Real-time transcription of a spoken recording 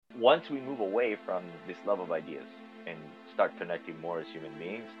once we move away from this love of ideas and start connecting more as human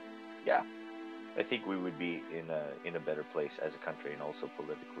beings, yeah, I think we would be in a better place as a country and also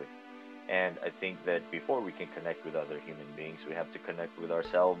politically. And I think that before we can connect with other human beings, we have to connect with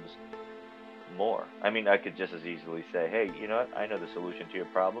ourselves more. I mean, I could just as easily say, hey, you know what? I know the solution to your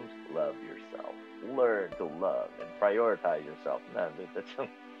problems. Love yourself. Learn to love and prioritize yourself. No, that's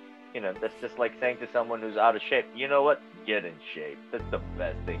that's just like saying to someone who's out of shape, you know what? Get in shape. That's the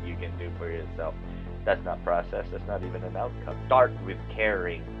best thing you can do for yourself. That's not process. That's not even an outcome. Start with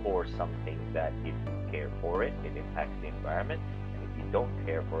caring for something that if you care for it, it impacts the environment. And if you don't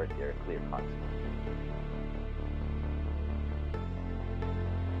care for it, there are clear consequences.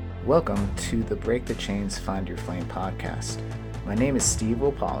 Welcome to the Break the Chains, Find Your Flame podcast. My name is Steve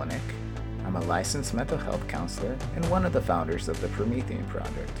Wopolnik. I'm a licensed mental health counselor and one of the founders of the Promethean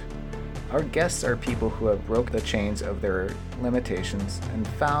Project. Our guests are people who have broke the chains of their limitations and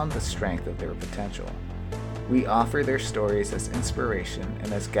found the strength of their potential. We offer their stories as inspiration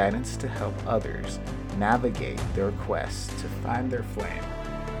and as guidance to help others navigate their quest to find their flame.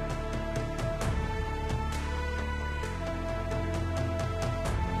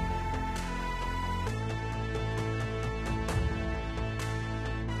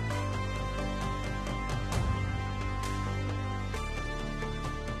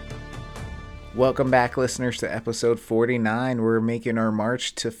 Welcome back, listeners, to episode 49. We're making our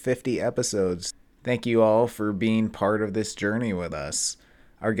march to 50 episodes. Thank you all for being part of this journey with us.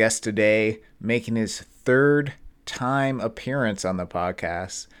 Our guest today, making his third time appearance on the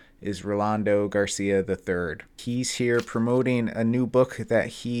podcast, is Rolando Garcia III. He's here promoting a new book that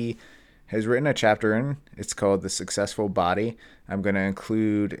he has written a chapter in. It's called The Successful Body. I'm going to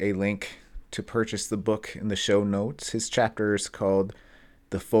include a link to purchase the book in the show notes. His chapter is called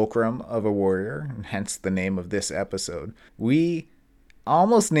The Fulcrum of a Warrior, and hence the name of this episode. We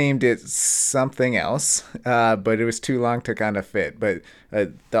almost named it something else, but it was too long to kind of fit. But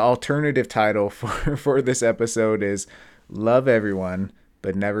the alternative title for this episode is Love Everyone,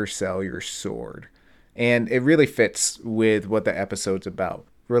 but Never Sell Your Sword. And it really fits with what the episode's about.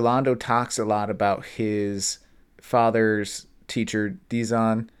 Rolando talks a lot about his father's teacher,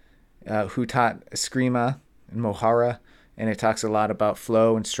 Dizon, who taught Eskrima and Mohara. And it talks a lot about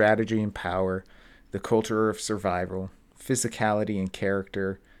flow and strategy and power, the culture of survival, physicality and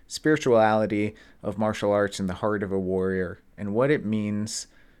character, spirituality of martial arts in the heart of a warrior, and what it means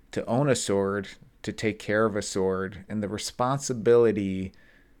to own a sword, to take care of a sword, and the responsibility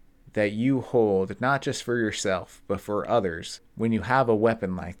that you hold, not just for yourself, but for others, when you have a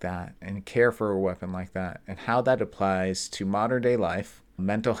weapon like that and care for a weapon like that, and how that applies to modern day life,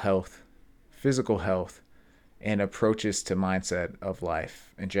 mental health, physical health, and approaches to mindset of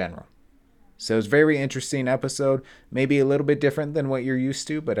life in general. So it's a very interesting episode, maybe a little bit different than what you're used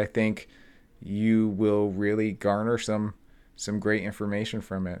to, but I think you will really garner some great information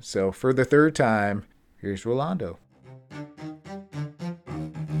from it. So for the third time, here's Rolando.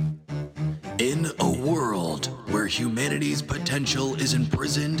 In a world where humanity's potential is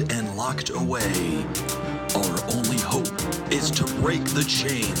imprisoned and locked away, our only hope is to break the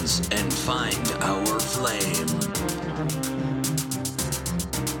chains and find our flame.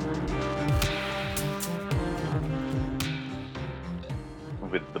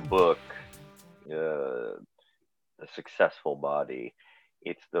 With the book, The Successful Body,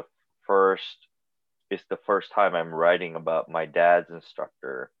 it's the first time I'm writing about my dad's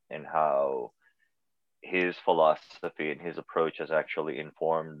instructor and how his philosophy and his approach has actually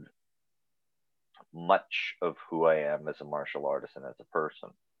informed much of who I am as a martial artist and as a person.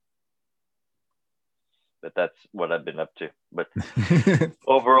 But that's what I've been up to. But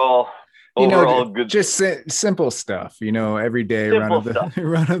overall good. Just simple stuff, every day, run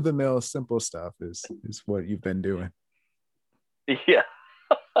of the mill, simple stuff is what you've been doing. Yeah.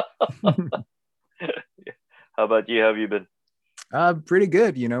 How about you? How have you been? Pretty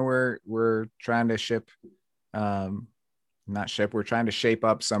good. We're trying to we're trying to shape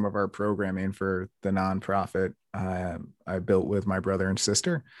up some of our programming for the nonprofit I built with my brother and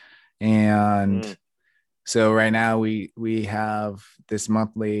sister. And so right now we have this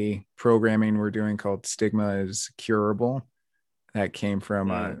monthly programming we're doing called Stigma is Curable. That came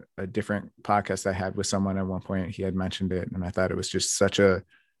from a different podcast I had with someone at one point. He had mentioned it, and I thought it was just such a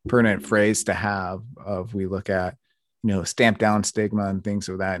pertinent phrase to have. We look at, stamp down stigma and things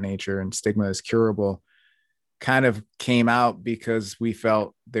of that nature, and Stigma is Curable kind of came out because we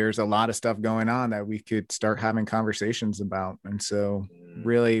felt there's a lot of stuff going on that we could start having conversations about. And so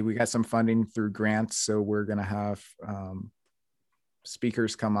really we got some funding through grants. So we're going to have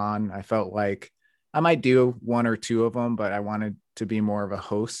speakers come on. I felt like I might do one or two of them, but I wanted to be more of a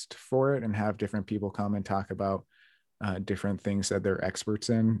host for it and have different people come and talk about different things that they're experts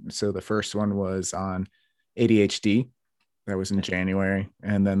in. So the first one was on ADHD. That was in January.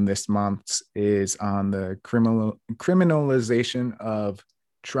 And then this month is on the criminalization of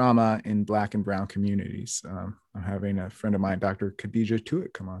trauma in Black and Brown communities. I'm having a friend of mine, Dr. Khadija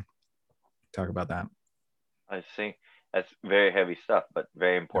Tuitt, come on, talk about that. I see. That's very heavy stuff, but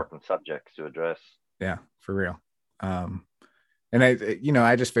very important subjects to address. Yeah, for real. And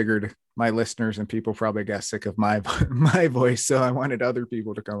I just figured my listeners and people probably got sick of my voice, so I wanted other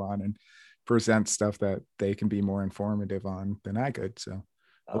people to come on and present stuff that they can be more informative on than I could. So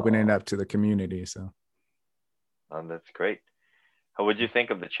opening it up to the community. So that's great. How would you think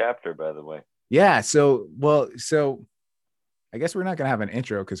of the chapter, by the way? Yeah. So I guess we're not going to have an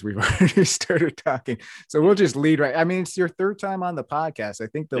intro because we've already started talking. So we'll just lead right. I mean, it's your third time on the podcast. I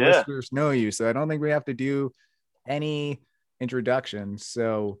think the listeners know you, so I don't think we have to do any introduction.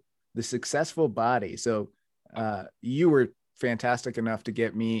 So the successful body. So you were fantastic enough to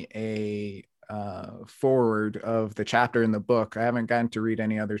get me a forward of the chapter in the book. I haven't gotten to read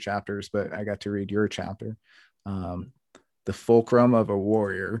any other chapters, but I got to read your chapter, The Fulcrum of a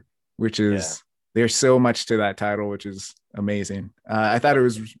Warrior, which is there's so much to that title, which is amazing. I thought it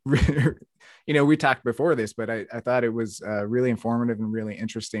was, we talked before this, but I thought it was really informative and really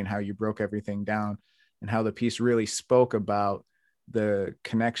interesting how you broke everything down and how the piece really spoke about the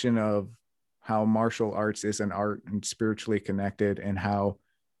connection of how martial arts is an art and spiritually connected, and how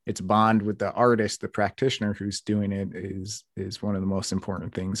its bond with the artist, the practitioner who's doing it, is one of the most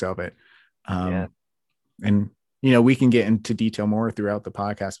important things of it. And we can get into detail more throughout the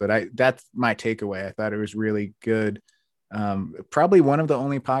podcast, but that's my takeaway. I thought it was really good. Probably one of the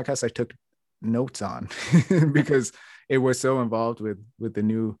only podcasts I took notes on because it was so involved with the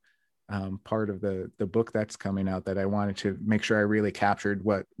new part of the book that's coming out, that I wanted to make sure I really captured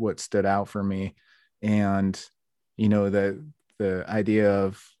what stood out for me. And, the idea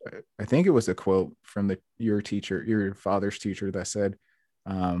of, I think it was a quote from your father's teacher that said,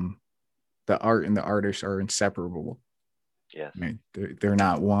 the art and the artist are inseparable. Yes. I mean, they're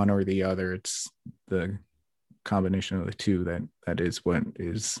not one or the other. It's the combination of the two that is what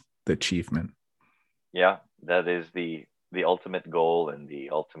is the achievement. Yeah, that is the ultimate goal and the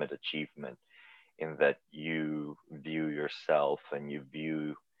ultimate achievement, in that you view yourself and you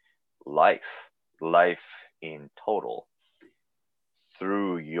view life in total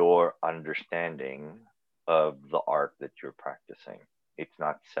through your understanding of the art that you're practicing. It's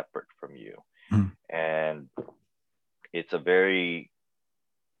not separate from you. And it's to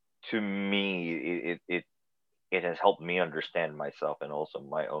me, it has helped me understand myself, and also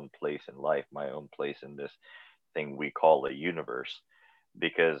my own place in life, my own place in this thing we call a universe,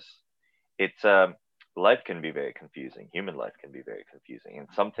 because it's life can be very confusing. Human life can be very confusing, and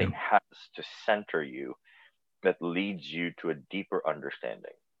something has to center you that leads you to a deeper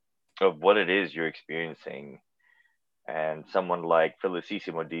understanding of what it is you're experiencing. And someone like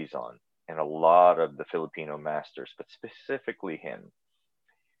Felicissimo Dizon and a lot of the Filipino masters, but specifically him,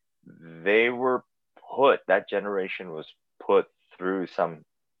 that generation was put through some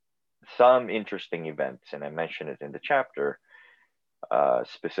interesting events, and I mentioned it in the chapter,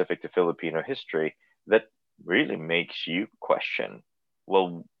 specific to Filipino history, that really makes you question,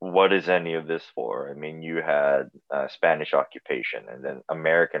 well, what is any of this for? I mean, you had Spanish occupation and then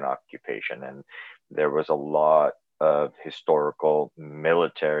American occupation, and there was a lot of historical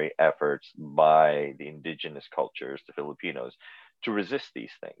military efforts by the indigenous cultures, the Filipinos, to resist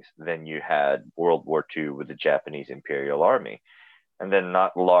these things. Then you had World War II with the Japanese Imperial Army, and then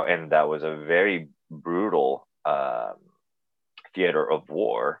and that was a very brutal theater of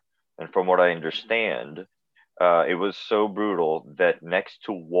war. And from what I understand, it was so brutal that next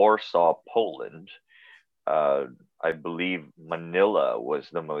to Warsaw, Poland, I believe Manila was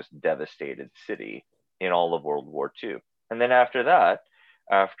the most devastated city in all of World War II. And then after that,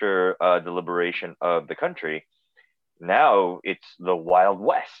 after the liberation of the country, now it's the Wild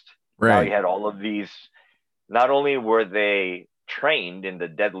West. Right. Now you had all of these, not only were they trained in the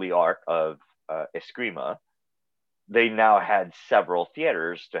deadly art of eskrima, they now had several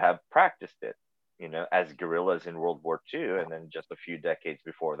theaters to have practiced it, as guerrillas in World War II. And then just a few decades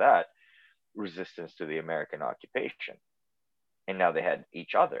before that, resistance to the American occupation. And now they had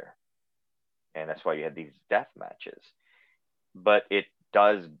each other. And that's why you had these death matches. But it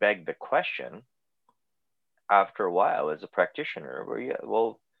does beg the question, after a while, as a practitioner,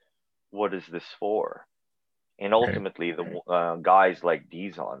 what is this for? And ultimately, the guys like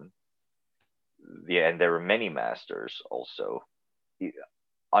Dizon, and there were many masters also,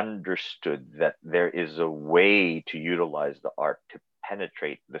 understood that there is a way to utilize the art to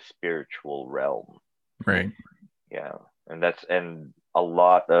penetrate the spiritual realm. Right. Yeah, and a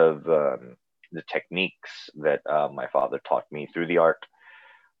lot of the techniques that my father taught me through the art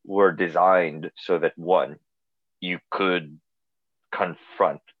were designed so that, one, you could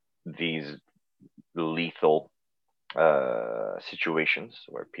confront these lethal situations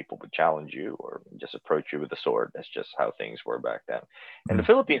where people would challenge you or just approach you with a sword. That's just how things were back then. And the Mm.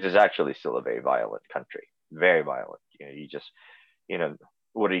 Philippines is actually still a very violent country, very violent. You know,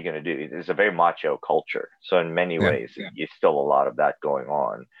 what are you going to do? It's a very macho culture. So in many Yeah. ways, it's still a lot of that going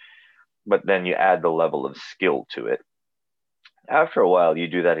on. But then you add the level of skill to it. After a while, you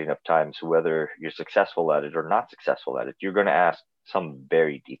do that enough times, whether you're successful at it or not successful at it, you're going to ask some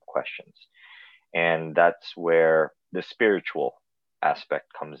very deep questions. And that's where the spiritual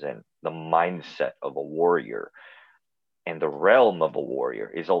aspect comes in, the mindset of a warrior. And the realm of a warrior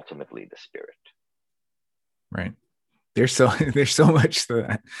is ultimately the spirit. Right. There's so much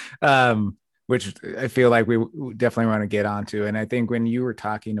to that, which I feel like we definitely want to get onto. And I think when you were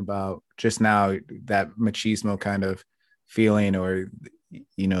talking about just now that machismo kind of feeling, or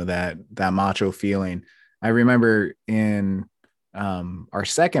that macho feeling, I remember in our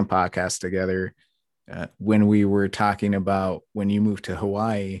second podcast together, when we were talking about when you moved to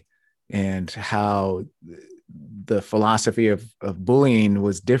Hawaii and how the philosophy of bullying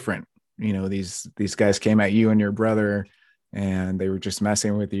was different. These guys came at you and your brother and they were just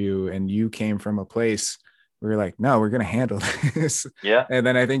messing with you, and you came from a place where you're like, no, we're going to handle this. Yeah. And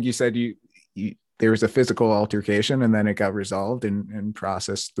then I think you said you there was a physical altercation and then it got resolved and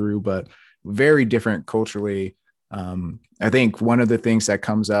processed through, but very different culturally. I think one of the things that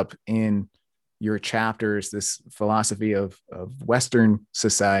comes up in your chapter is this philosophy of Western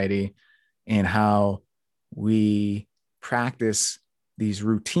society and how we practice these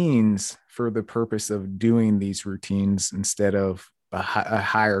routines for the purpose of doing these routines instead of a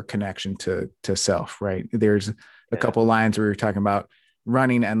higher connection to self, right? There's a couple lines where you're talking about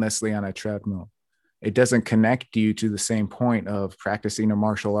running endlessly on a treadmill. It doesn't connect you to the same point of practicing a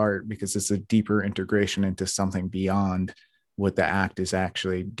martial art because it's a deeper integration into something beyond what the act is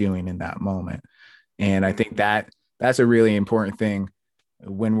actually doing in that moment. And I think that's a really important thing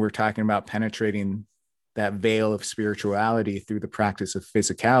when we're talking about penetrating that veil of spirituality through the practice of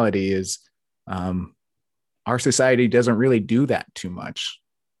physicality is our society doesn't really do that too much.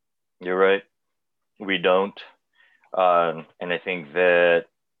 You're right. We don't. And I think that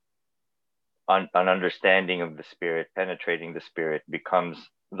an understanding of the spirit, penetrating the spirit, becomes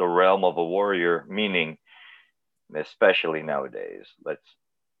the realm of a warrior, meaning, especially nowadays, let's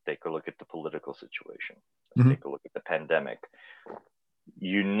take a look at the political situation. Let's take a look at the pandemic.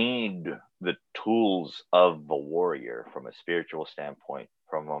 You need the tools of the warrior from a spiritual standpoint,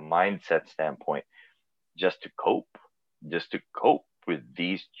 from a mindset standpoint, just to cope with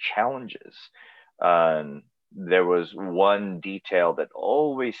these challenges. There was one detail that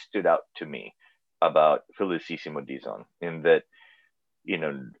always stood out to me about Felicissimo Dizon, in that,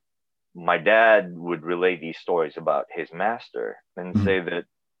 my dad would relay these stories about his master and say that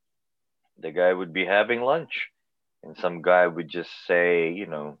the guy would be having lunch and some guy would just say,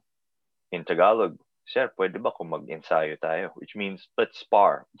 in Tagalog, "Sir, pwede ba kung mag-ensayo tayo?" Which means, let's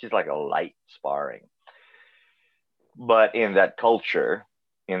spar, which is like a light sparring. But in that culture,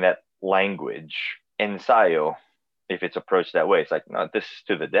 in that language, ensayo, if it's approached that way, it's like, no, this is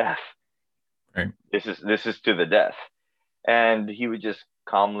to the death. Right. This is to the death. And he would just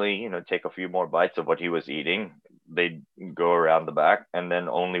calmly, take a few more bites of what he was eating. They'd go around the back, and then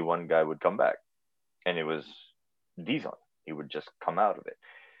only one guy would come back, and it was Dizon. He would just come out of it,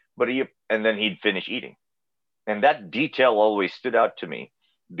 and then he'd finish eating. And that detail always stood out to me,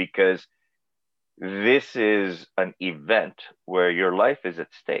 because this is an event where your life is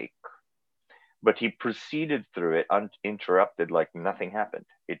at stake, but he proceeded through it uninterrupted, like nothing happened.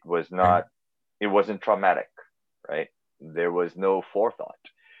 It wasn't traumatic, right? There was no forethought.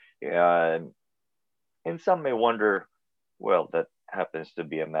 And some may wonder, well, that happens to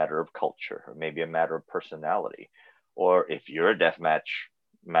be a matter of culture, or maybe a matter of personality. Or if you're a deathmatch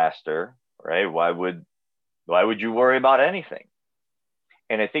master, right, why would you worry about anything?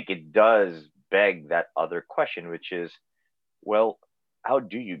 And I think it does beg that other question, which is, well, how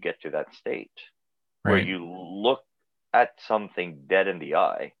do you get to that state where you look at something dead in the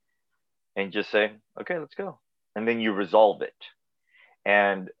eye and just say, okay, let's go. And then you resolve it.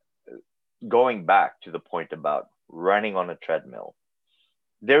 And going back to the point about running on a treadmill,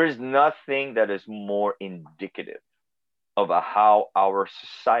 there is nothing that is more indicative of how our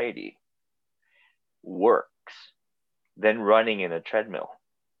society works than running in a treadmill.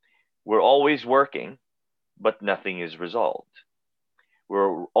 We're always working, but nothing is resolved.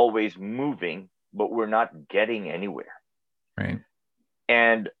 We're always moving, but we're not getting anywhere. Right.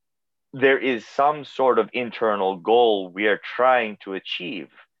 And there is some sort of internal goal we are trying to achieve.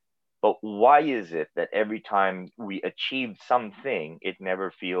 But why is it that every time we achieve something, it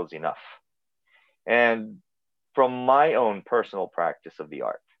never feels enough? And from my own personal practice of the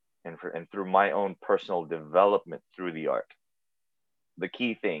art and through my own personal development through the art, the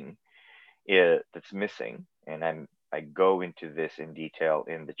key thing that's missing, and I go into this in detail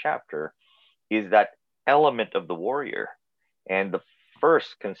in the chapter, is that element of the warrior. And the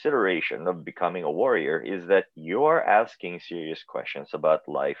first consideration of becoming a warrior is that you're asking serious questions about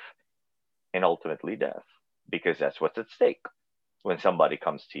life and ultimately death, because that's what's at stake when somebody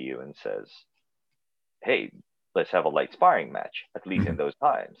comes to you and says, hey, let's have a light sparring match, at least in those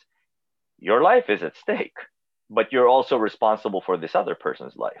times. Your life is at stake, but you're also responsible for this other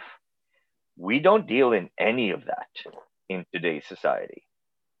person's life. We don't deal in any of that in today's society.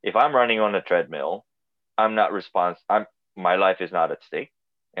 If I'm running on a treadmill, my life is not at stake,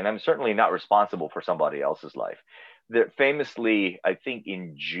 and I'm certainly not responsible for somebody else's life. Famously, I think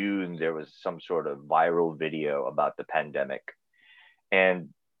in June, there was some sort of viral video about the pandemic, and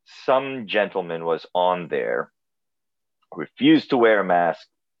some gentleman was on there, refused to wear a mask,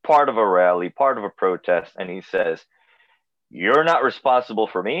 part of a rally, part of a protest, and he says, "You're not responsible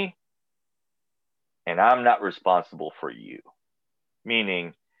for me, and I'm not responsible for you."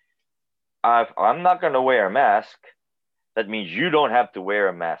 Meaning, if I'm not going to wear a mask, that means you don't have to wear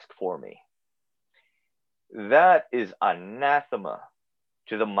a mask for me. That is anathema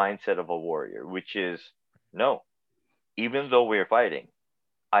to the mindset of a warrior, which is, no, even though we're fighting,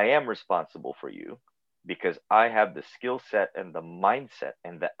 I am responsible for you because I have the skill set and the mindset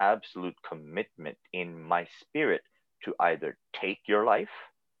and the absolute commitment in my spirit to either take your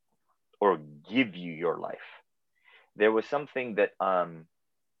life or give you your life. There was something that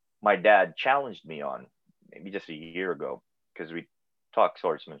my dad challenged me on maybe just a year ago, because we talk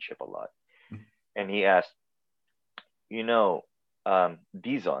swordsmanship a lot. And he asked, Dizon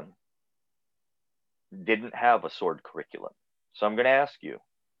didn't have a sword curriculum. So I'm going to ask you,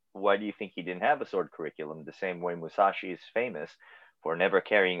 why do you think he didn't have a sword curriculum? The same way Musashi is famous for never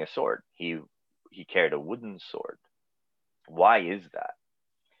carrying a sword. He carried a wooden sword. Why is that?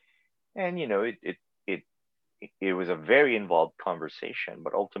 And, it was a very involved conversation,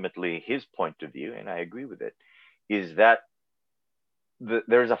 but ultimately his point of view, and I agree with it, is that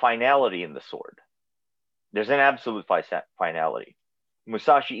there's a finality in the sword. There's an absolute finality.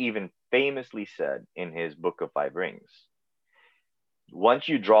 Musashi even famously said in his Book of Five Rings, once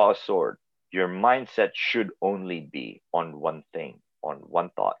you draw a sword, your mindset should only be on one thing, on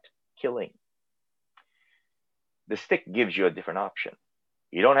one thought, killing. The stick gives you a different option.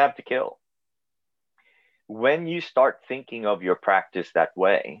 You don't have to kill. When you start thinking of your practice that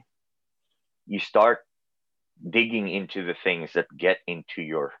way, you start digging into the things that get into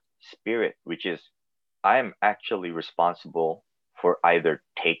your spirit, which is, I am actually responsible for either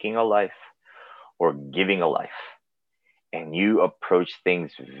taking a life or giving a life. And you approach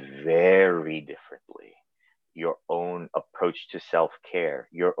things very differently. Your own approach to self-care,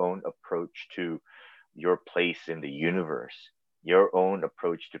 your own approach to your place in the universe, your own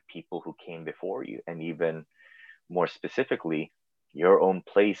approach to people who came before you, and even more specifically, your own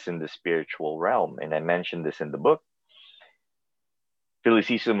place in the spiritual realm. And I mentioned this in the book.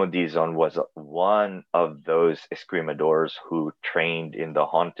 Felicissimo Dizon was one of those escrimadores who trained in the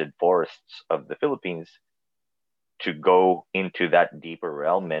haunted forests of the Philippines to go into that deeper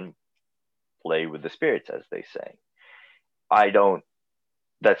realm and play with the spirits, as they say.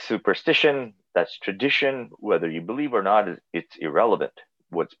 That's superstition, that's tradition, whether you believe or not, it's irrelevant.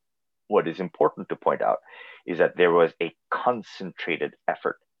 What is important to point out is that there was a concentrated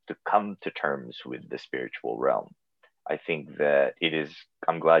effort to come to terms with the spiritual realm. I think that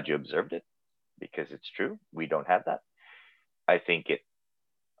I'm glad you observed it, because it's true. We don't have that. I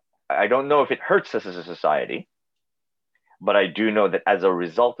don't know if it hurts us as a society, but I do know that as a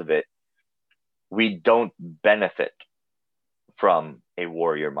result of it, we don't benefit from a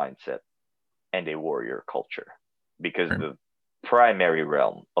warrior mindset and a warrior culture, because the primary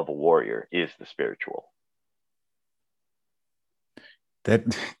realm of a warrior is the spiritual.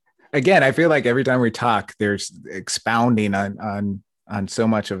 That, again, I feel like every time we talk, there's expounding on so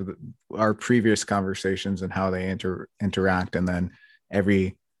much of our previous conversations and how they interact. And then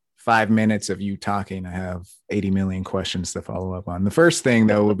every 5 minutes of you talking, I have 80 million questions to follow up on. The first thing,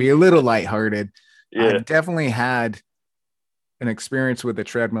 though, will be a little lighthearted. Yeah. I've definitely had an experience with a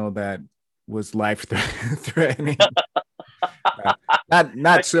treadmill that was life-threatening.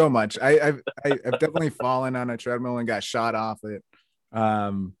 Not so much. I've definitely fallen on a treadmill and got shot off it.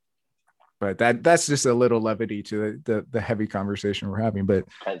 But that's just a little levity to the heavy conversation we're having. But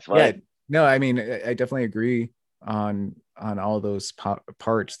That's yeah, fine. no, I mean, I definitely agree on all those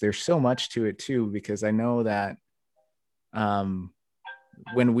parts. There's so much to it too, because I know that um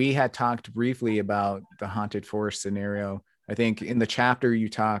when we had talked briefly about the haunted forest scenario, I think in the chapter you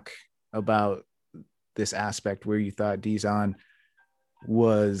talk about this aspect where you thought Dizon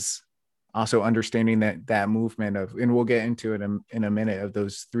was also understanding that movement of, and we'll get into it in a minute, of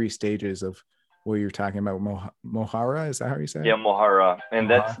those three stages of what you're talking about. Mohara, is that how you say Yeah, it? Mohara, and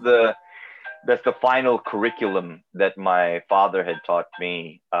Mohara. that's the final curriculum that my father had taught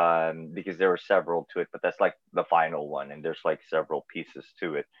me, because there were several to it, but that's like the final one, and there's like several pieces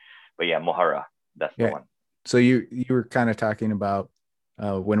to it. But yeah, Mohara, that's the Yeah. one. So you were kind of talking about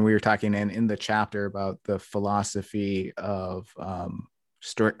when we were talking in the chapter about the philosophy of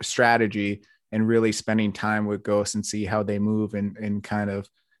strategy, and really spending time with ghosts and see how they move, and kind of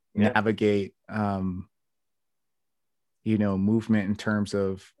Yeah, navigate movement in terms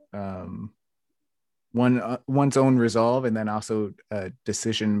of one's own resolve, and then also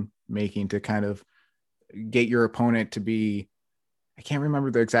decision making to kind of get your opponent to be, I can't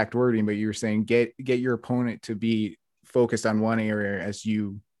remember the exact wording, but you were saying get your opponent to be focused on one area as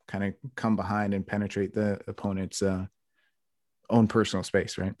you kind of come behind and penetrate the opponent's own personal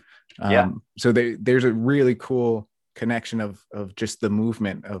space, right? yeah. So there's a really cool connection of just the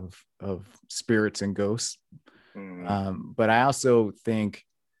movement of spirits and ghosts. Mm, But I also think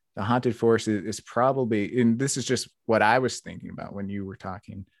the haunted forest is probably, and this is just what I was thinking about when you were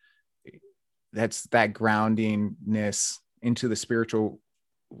talking, that's that groundingness into the spiritual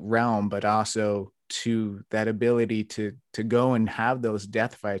realm, but also to that ability to go and have those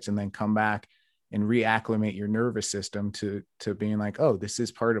death fights and then come back and reacclimate your nervous system to being like, oh, this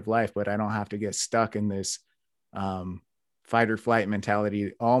is part of life, but I don't have to get stuck in this fight or flight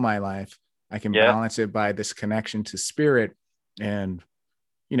mentality all my life. I can yeah. balance it by this connection to spirit. And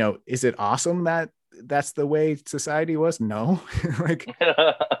is it awesome that that's the way society was? No. Like,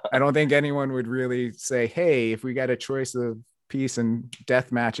 I don't think anyone would really say, hey, if we got a choice of peace and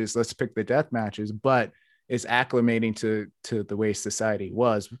death matches, let's pick the death matches. But it's acclimating to the way society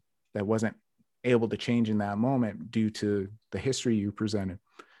was, that wasn't able to change in that moment due to the history you presented.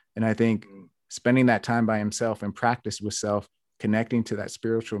 And I think spending that time by himself and practice with self, connecting to that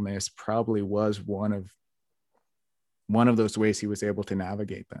spiritualness, probably was one of those ways he was able to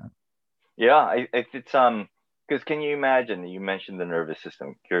navigate that. Yeah, it's because can you imagine? You mentioned the nervous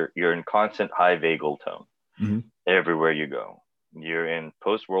system. You're in constant high vagal tone Mm-hmm. everywhere you go. You're in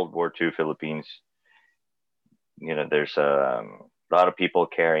post World War II Philippines. There's a lot of people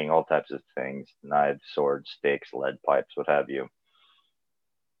carrying all types of things: knives, swords, sticks, lead pipes, what have you.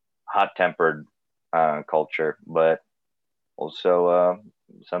 Hot tempered culture, but also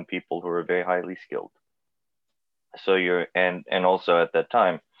some people who are very highly skilled. So and also at that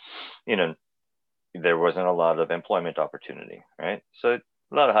time, you know, there wasn't a lot of employment opportunity, right? So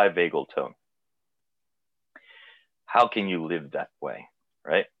a lot of high vagal tone. How can you live that way,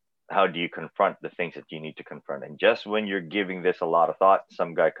 right? How do you confront the things that you need to confront? And just when you're giving this a lot of thought,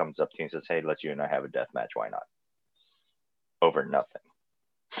 some guy comes up to you and says, hey, let's you and I have a death match. Why not? Over nothing.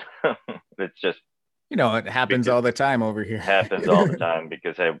 It's just It happens because all the time over here. happens all the time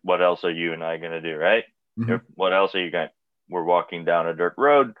because, hey, what else are you and I going to do, right? Mm-hmm. What else are you going to? We're walking down a dirt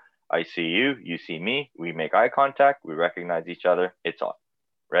road. I see you, you see me. We make eye contact. We recognize each other. It's on,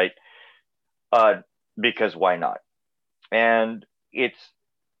 right? Because why not? And it's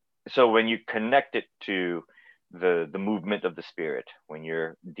so when you connect it to the movement of the spirit, when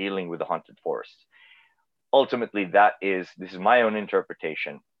you're dealing with the haunted forest, ultimately this is my own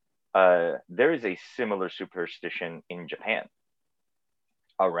interpretation. There is a similar superstition in Japan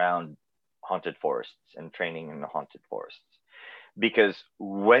around haunted forests and training in the haunted forests. Because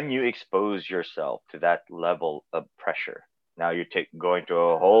when you expose yourself to that level of pressure, now you're going to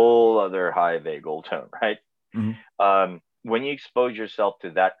a whole other high vagal tone, right? Mm-hmm. When you expose yourself to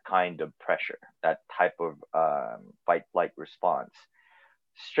that kind of pressure, that type of fight flight response,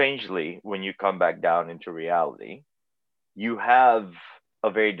 strangely, when you come back down into reality, you have a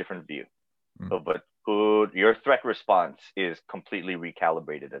very different view Mm-hmm. of what food, your threat response is completely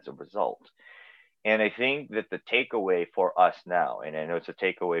recalibrated as a result. And I think that the takeaway for us now, and I know it's a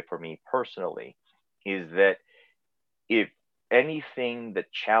takeaway for me personally, is that if anything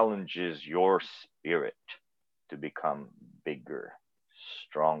that challenges your spirit to become bigger,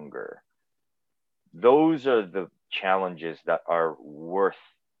 stronger, those are the challenges that are worth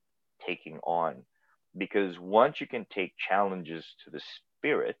taking on because once you can take challenges to the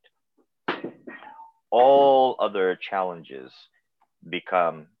spirit, all other challenges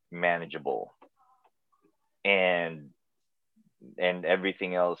become manageable, and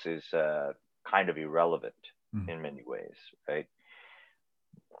everything else is kind of irrelevant in many ways, right?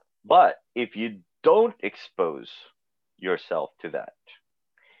 But if you don't expose yourself to that,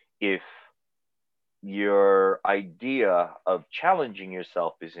 if your idea of challenging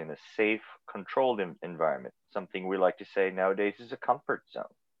yourself is in a safe, controlled environment, something we like to say nowadays is a comfort zone,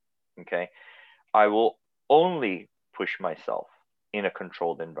 okay? I will only push myself in a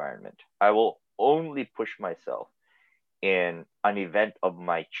controlled environment. I will only push myself in an event of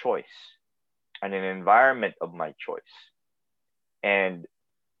my choice and an environment of my choice. And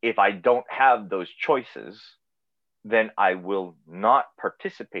if I don't have those choices, then I will not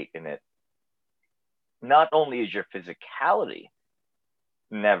participate in it. Not only is your physicality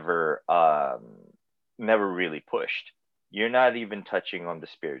never really pushed, you're not even touching on the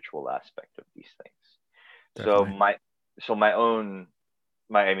spiritual aspect of these things. Definitely. So my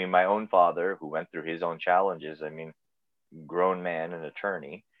own father, who went through his own challenges, I mean, grown man, an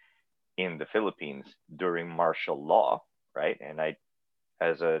attorney in the Philippines during martial law, right? And I,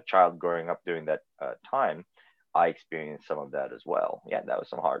 as a child growing up during that time, I experienced some of that as well. Yeah, that was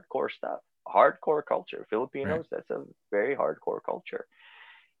some hardcore stuff. Hardcore culture. Right. Filipinos, that's a very hardcore culture.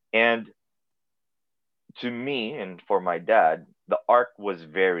 And to me and for my dad, the art was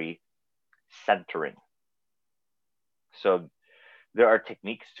very centering. So there are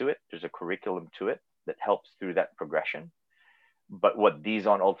techniques to it, there's a curriculum to it that helps through that progression. But what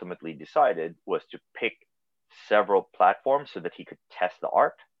Dizon ultimately decided was to pick several platforms so that he could test the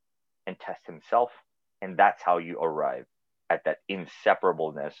art and test himself. And that's how you arrive at that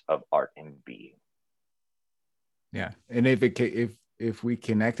inseparableness of art and being. Yeah. And if we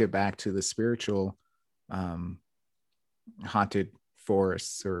connect it back to the spiritual, um, haunted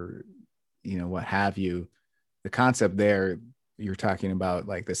forests, or what have you, the concept there, you're talking about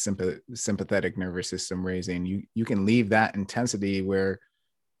like the sympathetic nervous system raising, you can leave that intensity where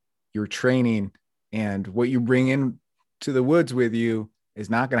you're training, and what you bring in to the woods with you is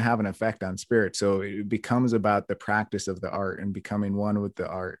not going to have an effect on spirit. So it becomes about the practice of the art and becoming one with the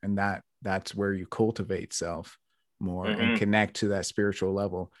art, and that's where you cultivate self more and Mm-hmm. connect to that spiritual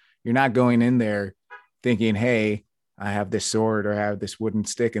level. You're not going in there thinking, hey, I have this sword or I have this wooden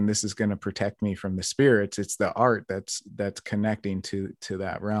stick and this is going to protect me from the spirits. It's the art that's connecting to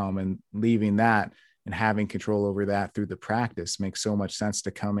that realm, and leaving that and having control over that through the practice makes so much sense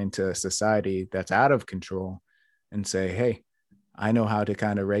to come into a society that's out of control and say, hey, I know how to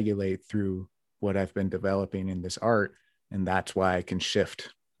kind of regulate through what I've been developing in this art. And that's why I can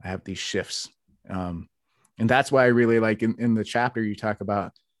shift. I have these shifts. And that's why I really like in the chapter, you talk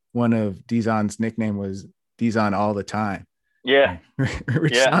about one of Dizon's nickname was Dizon all the time. Yeah.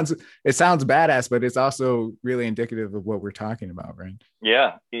 Which Yeah. sounds badass, but it's also really indicative of what we're talking about, right?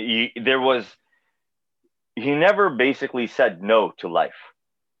 Yeah. He never basically said no to life.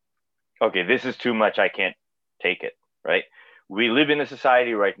 Okay, this is too much. I can't take it, right? We live in a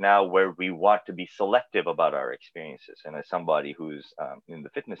society right now where we want to be selective about our experiences. And as somebody who's in the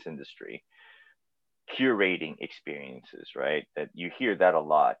fitness industry, curating experiences, right? That you hear that a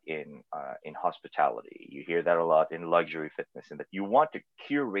lot in hospitality. You hear that a lot in luxury fitness, and that you want to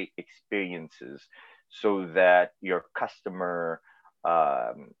curate experiences so that your customer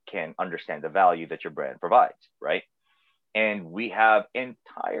can understand the value that your brand provides, right? And we have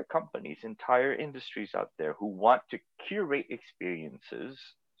entire companies, entire industries out there who want to curate experiences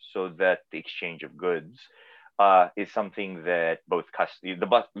so that the exchange of goods is something that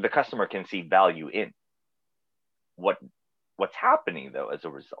the customer can see value in. What's happening though as a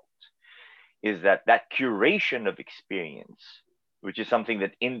result is that curation of experience, which is something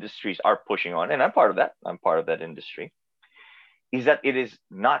that industries are pushing on, and I'm part of that. I'm part of that industry. Is that it is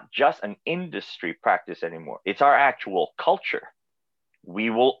not just an industry practice anymore. It's our actual culture. We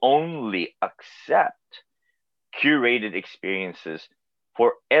will only accept curated experiences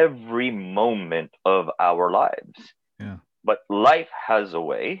for every moment of our lives. Yeah. But life has a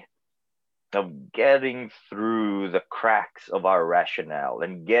way of getting through the cracks of our rationale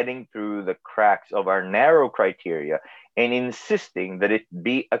and getting through the cracks of our narrow criteria and insisting that it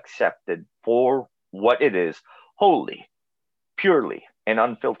be accepted for what it is, wholly, purely, and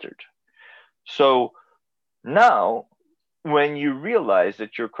unfiltered. So now, when you realize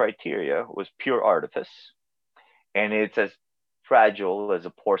that your criteria was pure artifice and it's as fragile as a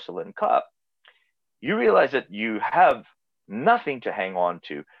porcelain cup, you realize that you have nothing to hang on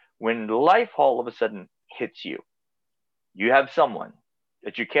to when life all of a sudden hits you. You have someone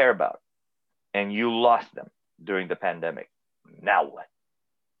that you care about and you lost them during the pandemic. Now what?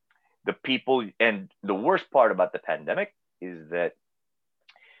 The people, and the worst part about the pandemic is that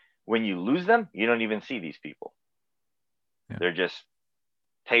when you lose them, you don't even see these people. Yeah. They're just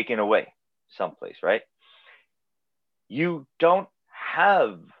taken away someplace, right? You don't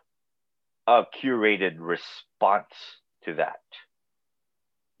have a curated response to that.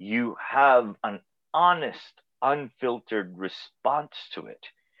 You have an honest, unfiltered response to it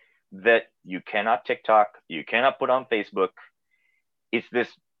that you cannot TikTok, you cannot put on Facebook. It's this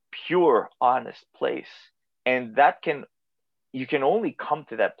pure, honest place. And you can only come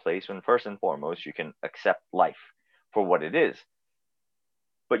to that place when, first and foremost, you can accept life for what it is.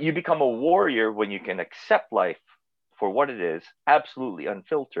 But you become a warrior when you can accept life for what it is, absolutely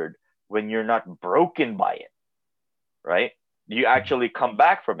unfiltered, when you're not broken by it, right? You actually come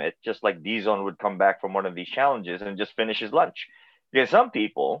back from it, just like D-Zone would come back from one of these challenges and just finish his lunch. Because some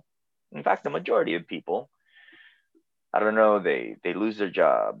people, in fact, the majority of people, I don't know, they lose their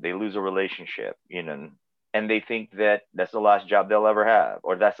job, they lose a relationship, and they think that that's the last job they'll ever have,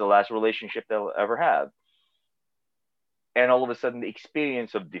 or that's the last relationship they'll ever have. And all of a sudden, the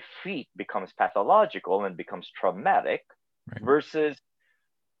experience of defeat becomes pathological and becomes traumatic, Right. versus,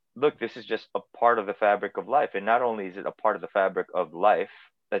 look, this is just a part of the fabric of life. And not only is it a part of the fabric of life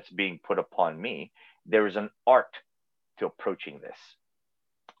that's being put upon me, there is an art to approaching this.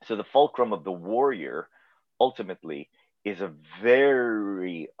 So the fulcrum of the warrior ultimately is a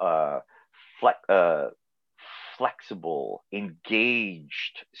very flexible,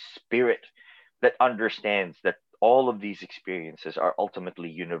 engaged spirit that understands that all of these experiences are ultimately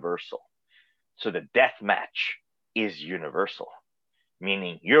universal. So the death match is universal,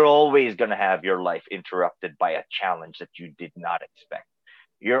 meaning you're always going to have your life interrupted by a challenge that you did not expect.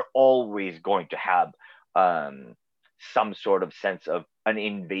 You're always going to have some sort of sense of an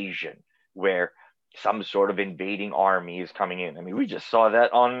invasion where some sort of invading army is coming in. I mean, we just saw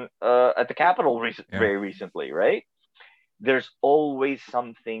that on at the Capitol very recently, right? There's always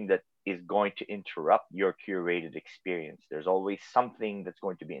something that is going to interrupt your curated experience. There's always something that's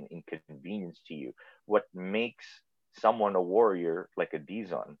going to be an inconvenience to you. What makes someone a warrior like a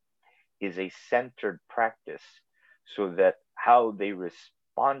D-Zone is a centered practice, so that how they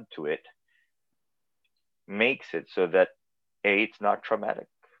respond to it makes it so that it's not traumatic.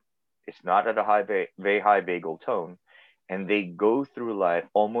 It's not at a very high vagal tone, and they go through life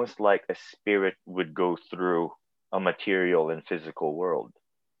almost like a spirit would go through a material and physical world,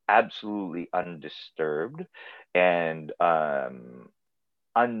 absolutely undisturbed and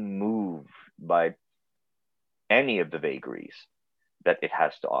unmoved by any of the vagaries that it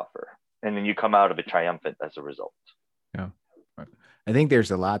has to offer. And then you come out of it triumphant as a result. Yeah. I think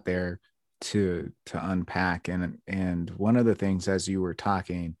there's a lot there to unpack. And one of the things, as you were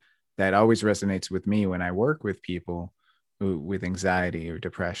talking, that always resonates with me when I work with people with anxiety or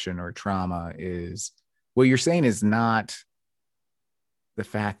depression or trauma is what you're saying is not the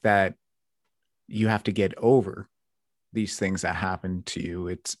fact that you have to get over these things that happen to you.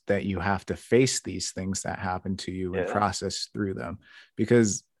 It's that you have to face these things that happen to you and process through them.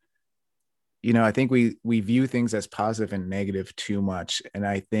 Because, I think we view things as positive and negative too much. And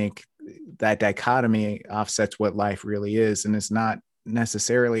I think that dichotomy offsets what life really is. And it's not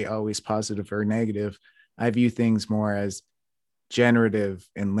necessarily always positive or negative. I view things more as generative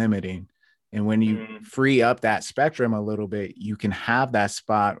and limiting. And when you free up that spectrum a little bit, you can have that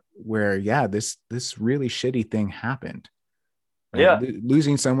spot where, this really shitty thing happened. Right? Yeah.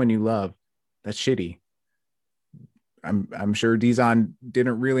 Losing someone you love, that's shitty. I'm sure D-Zone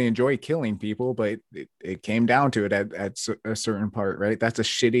didn't really enjoy killing people, but it came down to it at a certain part, right? That's a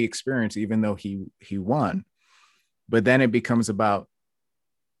shitty experience, even though he won. But then it becomes about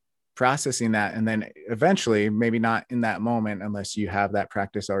processing that, and then eventually, maybe not in that moment unless you have that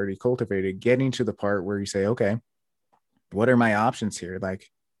practice already cultivated, getting to the part where you say, okay, what are my options here? Like,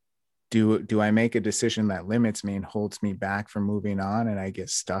 do I make a decision that limits me and holds me back from moving on and I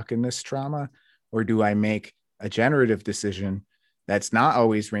get stuck in this trauma? Or do I make a generative decision that's not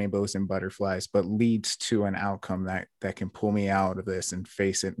always rainbows and butterflies, but leads to an outcome that can pull me out of this and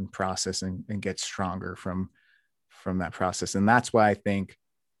face it and process and get stronger from that process? And that's why I think,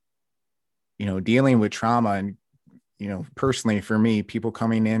 dealing with trauma and, personally for me, people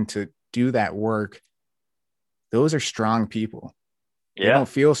coming in to do that work, those are strong people. They don't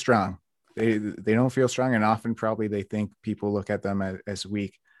feel strong. They don't feel strong. And often probably they think people look at them as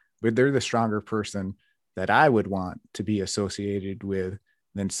weak, but they're the stronger person that I would want to be associated with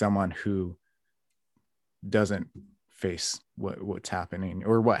than someone who doesn't face what's happening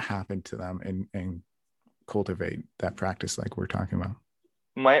or what happened to them and cultivate that practice like we're talking about.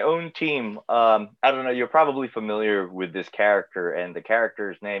 My own team. I don't know. You're probably familiar with this character, and the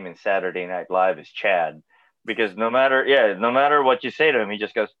character's name in Saturday Night Live is Chad, because no matter what you say to him, he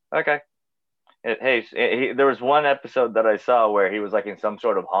just goes, "Okay." Hey, there was one episode that I saw where he was like in some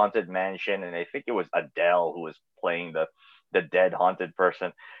sort of haunted mansion, and I think it was Adele who was playing the dead haunted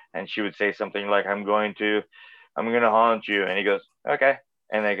person, and she would say something like, I'm going to haunt you," and he goes, "Okay,"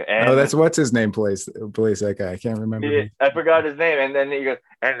 and they go, Oh, and that's what's his name plays that guy. I can't remember who. I forgot his name, and then he goes,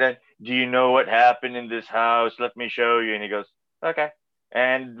 and then, "Do you know what happened in this house? Let me show you," and he goes, "Okay,"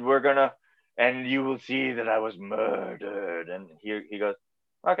 and and you will see that I was murdered, and he goes,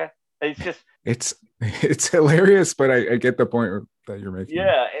 "Okay." It's just It's hilarious, but I get the point that you're making.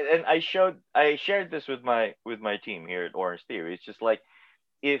 Yeah, and I shared this with my team here at Orange Theory. It's just like,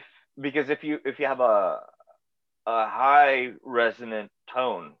 if because if you have a high resonant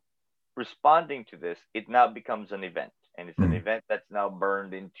tone responding to this, it now becomes an event, and it's an Mm. event that's now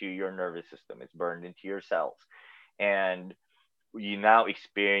burned into your nervous system. It's burned into your cells, and you now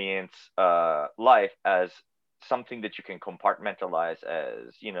experience life as something that you can compartmentalize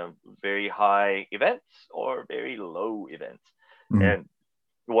as, very high events or very low events. Mm. And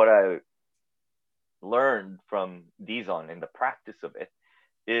what I learned from Dizon in the practice of it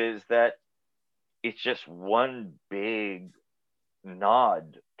is that it's just one big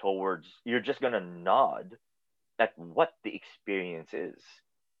nod towards, you're just going to nod at what the experience is.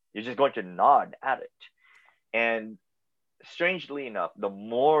 You're just going to nod at it. And strangely enough, the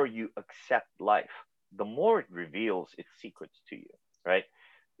more you accept life, the more it reveals its secrets to you, right?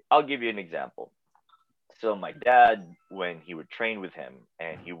 I'll give you an example. So my dad, when he would train with him,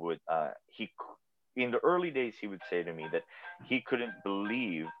 and he in the early days, he would say to me that he couldn't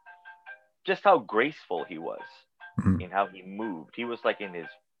believe just how graceful he was Mm. in how he moved. He was like in his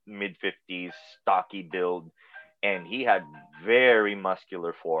mid 50s, stocky build, and he had very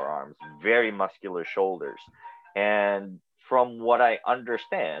muscular forearms, very muscular shoulders. And from what I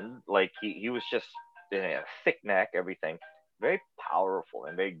understand, like he was just in a thick neck, everything, very powerful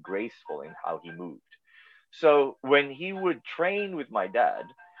and very graceful in how he moved. So when he would train with my dad,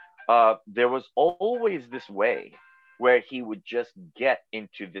 there was always this way where he would just get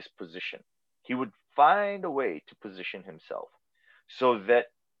into this position. He would find a way to position himself so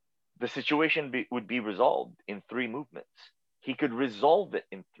that the situation would be resolved in three movements. He could resolve it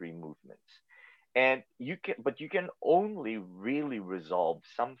in three movements. And you can only really resolve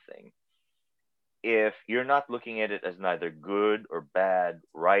something if you're not looking at it as neither good or bad,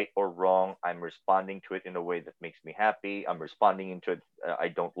 right or wrong. I'm responding to it in a way that makes me happy. I'm responding into it. I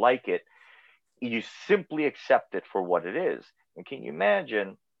don't like it. You simply accept it for what it is. And can you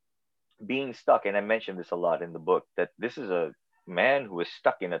imagine being stuck? And I mentioned this a lot in the book, that this is a man who is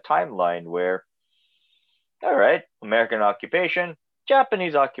stuck in a timeline where, all right, American occupation,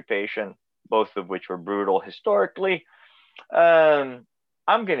 Japanese occupation, both of which were brutal historically. Um,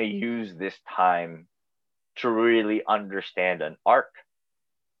 I'm going to use this time to really understand an art,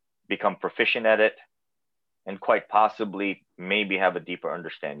 become proficient at it, and quite possibly maybe have a deeper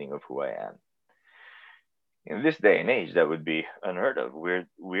understanding of who I am. In this day and age, that would be unheard of.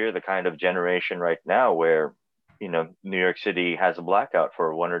 We're the kind of generation right now where, New York City has a blackout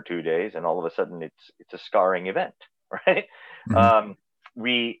for 1 or 2 days, and all of a sudden it's a scarring event, right? Mm. Um,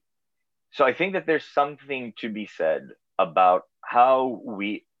 we so I think that there's something to be said about how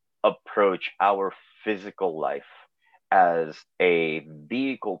we approach our physical life as a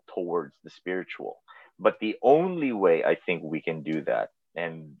vehicle towards the spiritual. But the only way I think we can do that,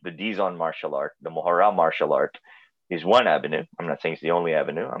 and the Dizon martial art, the Mohara martial art, is one avenue. I'm not saying it's the only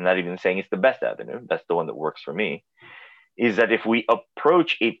avenue. I'm not even saying it's the best avenue. That's the one that works for me. Is that if we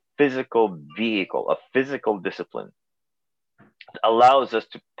approach a physical vehicle, a physical discipline, allows us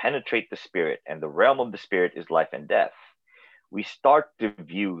to penetrate the spirit, and the realm of the spirit is life and death, we start to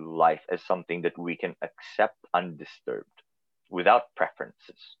view life as something that we can accept undisturbed, without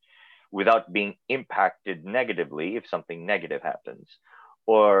preferences, without being impacted negatively if something negative happens,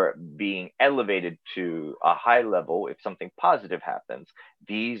 or being elevated to a high level if something positive happens.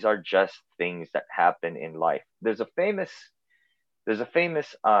 These are just things that happen in life. There's a famous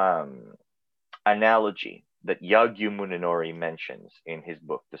analogy that Yagyu Munenori mentions in his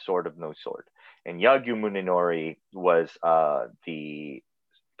book, The Sword of No Sword. And Yagyu Munenori was the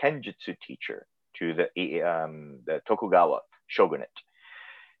Kenjutsu teacher to the Tokugawa shogunate.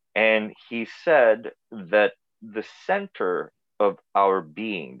 And he said that the center of our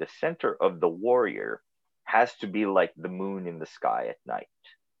being, the center of the warrior, has to be like the moon in the sky at night.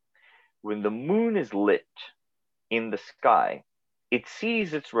 When the moon is lit in the sky, it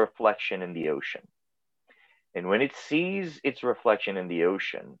sees its reflection in the ocean. And when it sees its reflection in the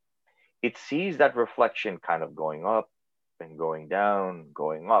ocean, it sees that reflection kind of going up and going down,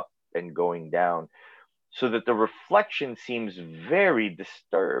 going up and going down, so that the reflection seems very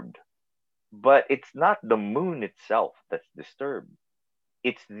disturbed. But it's not the moon itself that's disturbed.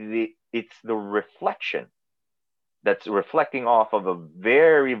 It's the reflection that's reflecting off of a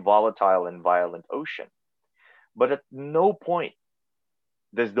very volatile and violent ocean. But at no point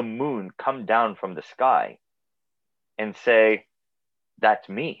does the moon come down from the sky and say, "That's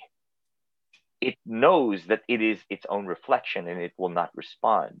me." It knows that it is its own reflection and it will not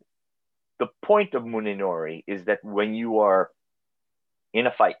respond. The point of Muninori is that when you are in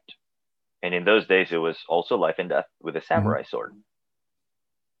a fight, and in those days it was also life and death with a samurai sword,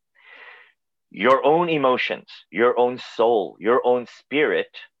 your own emotions, your own soul, your own spirit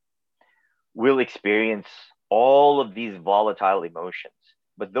will experience all of these volatile emotions.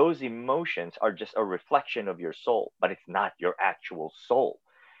 But those emotions are just a reflection of your soul, but it's not your actual soul.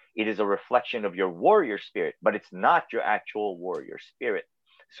 It is a reflection of your warrior spirit, but it's not your actual warrior spirit.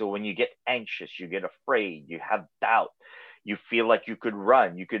 So when you get anxious, you get afraid, you have doubt, you feel like you could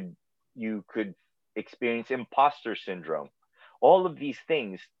run, you could experience imposter syndrome. All of these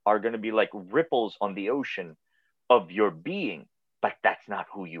things are going to be like ripples on the ocean of your being, but that's not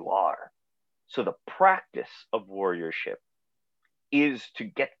who you are. So the practice of warriorship is to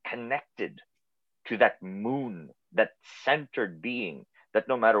get connected to that moon, that centered being, that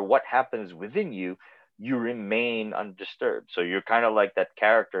no matter what happens within you, you remain undisturbed. So you're kind of like that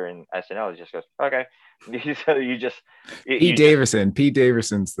character in SNL. He just goes, okay. So Pete Davidson. Pete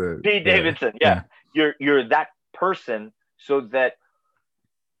Davidson's the Pete Davidson. Yeah. You're that person, so that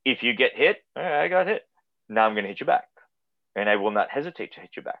if you get hit, I got hit. Now I'm going to hit you back. And I will not hesitate to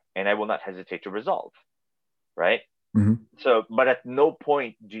hit you back. And I will not hesitate to resolve. Right? Mm-hmm. So, but at no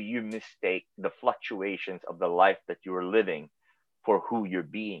point do you mistake the fluctuations of the life that you are living for who you're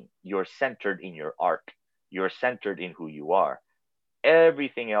being. You're centered in your arc. You're centered in who you are.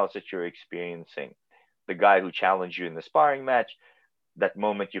 Everything else that you're experiencing, the guy who challenged you in the sparring match, that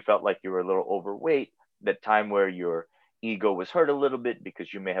moment you felt like you were a little overweight, that time where your ego was hurt a little bit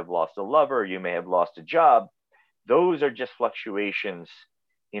because you may have lost a lover, you may have lost a job, those are just fluctuations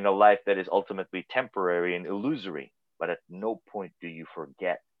in a life that is ultimately temporary and illusory. But at no point do you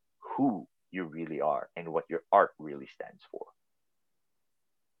forget who you really are and what your art really stands for.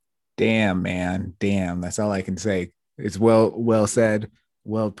 Damn, man. Damn. That's all I can say. It's well said,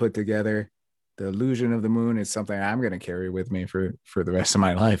 well put together. The illusion of the moon is something I'm going to carry with me for the rest of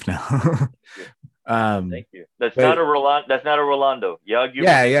my life now. Thank you. That's not a Rolando. Yeah,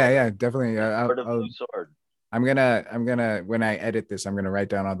 definitely. For the blue sword. I'm gonna when I edit this, I'm gonna write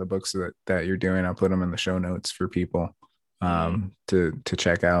down all the books that you're doing. I'll put them in the show notes for people to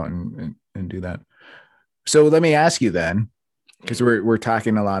check out and do that. So let me ask you then, because we're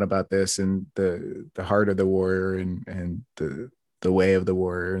talking a lot about this and the heart of the warrior and the way of the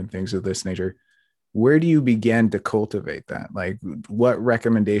warrior and things of this nature. Where do you begin to cultivate that? Like, what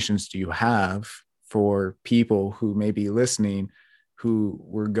recommendations do you have for people who may be listening, who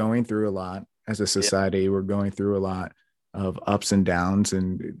were going through a lot as a society? We're going through a lot of ups and downs,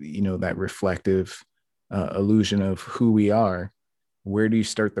 and that reflective illusion of who we are. Where do you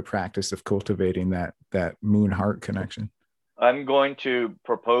start the practice of cultivating that moon heart connection? I'm going to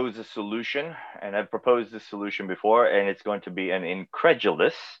propose a solution, and I've proposed this solution before, and it's going to be an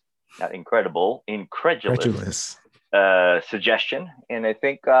incredulous, not incredible, incredulous suggestion. And I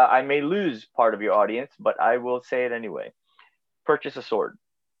think I may lose part of your audience, but I will say it anyway. Purchase a sword.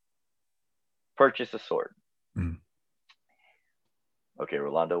 Purchase a sword. Mm. Okay,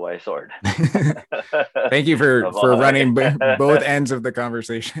 Rolando, why a sword? Thank you for running both ends of the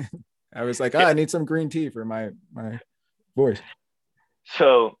conversation. I was like, I need some green tea for my voice.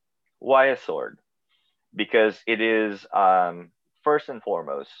 So why a sword? Because it is, first and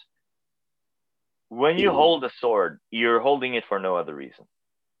foremost, when you hold a sword, you're holding it for no other reason.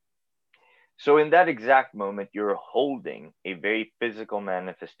 So in that exact moment, you're holding a very physical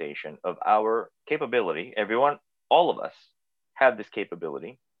manifestation of our capability. Everyone, all of us, have this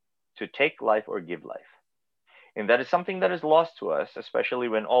capability to take life or give life. And that is something that is lost to us, especially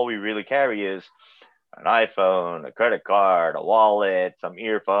when all we really carry is an iPhone, a credit card, a wallet, some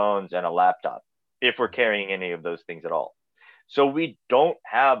earphones, and a laptop, if we're carrying any of those things at all. So we don't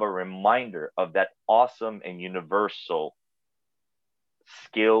have a reminder of that awesome and universal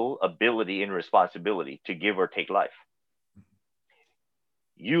skill, ability, and responsibility to give or take life.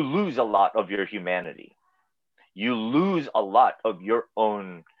 You lose a lot of your humanity. You lose a lot of your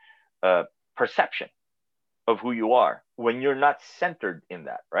own perception of who you are when you're not centered in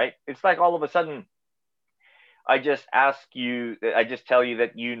that, right? It's like all of a sudden I just tell you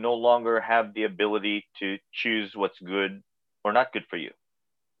that you no longer have the ability to choose what's good or not good for you.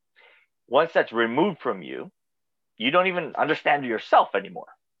 Once that's removed from you, you don't even understand yourself anymore.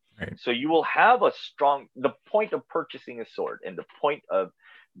 Right. So you will have the point of purchasing a sword and the point of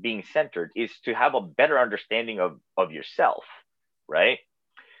being centered is to have a better understanding of yourself, right?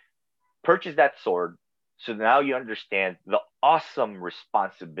 Purchase that sword. So now you understand the awesome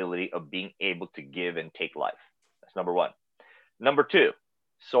responsibility of being able to give and take life. That's number one. Number two,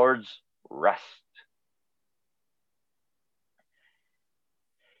 swords rest.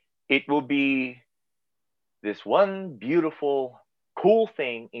 It will be this one beautiful, cool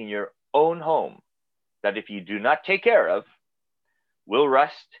thing in your own home that if you do not take care of, will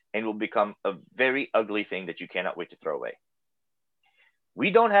rust and will become a very ugly thing that you cannot wait to throw away. We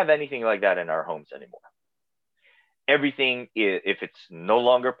don't have anything like that in our homes anymore. Everything, if it's no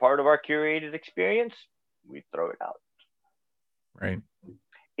longer part of our curated experience, we throw it out. Right.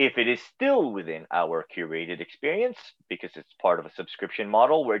 If it is still within our curated experience, because it's part of a subscription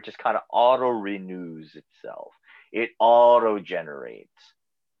model where it just kind of auto renews itself, it auto generates,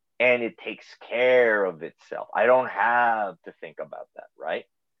 and it takes care of itself. I don't have to think about that, right?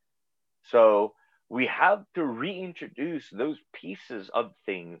 So we have to reintroduce those pieces of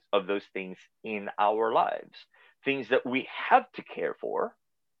those things in our lives, things that we have to care for.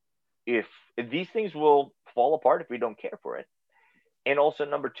 If these things will fall apart if we don't care for it. And also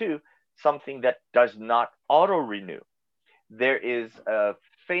number two, something that does not auto renew. There is a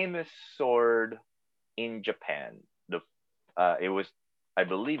famous sword in Japan. I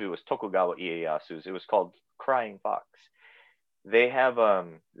believe it was Tokugawa Ieyasu's. It was called Crying Fox. They have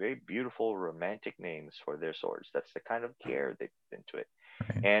very beautiful romantic names for their swords. That's the kind of care they put into it.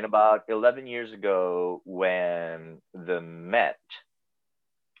 Right. And about 11 years ago, when the Met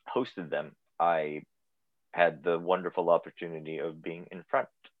hosted them, I had the wonderful opportunity of being in front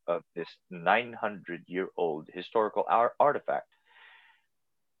of this 900-year-old historical artifact.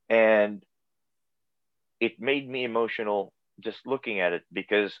 And it made me emotional just looking at it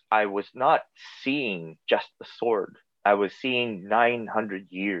because I was not seeing just a sword. I was seeing 900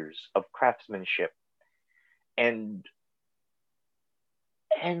 years of craftsmanship and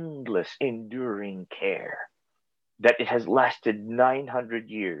endless enduring care that it has lasted 900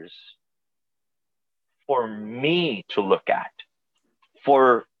 years for me to look at,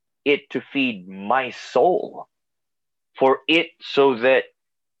 for it to feed my soul, for it so that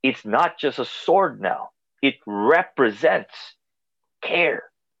it's not just a sword now. It represents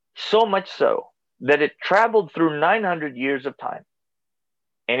care, so much so that it traveled through 900 years of time.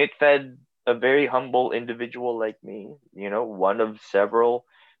 And it fed a very humble individual like me, one of several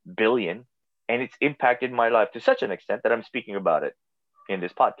billion. And it's impacted my life to such an extent that I'm speaking about it in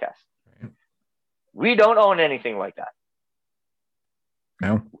this podcast. Right. We don't own anything like that.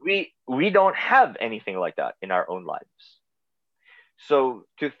 No. We don't have anything like that in our own lives. So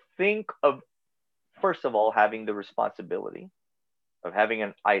to think of, first of all, having the responsibility of having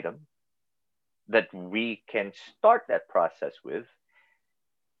an item that we can start that process with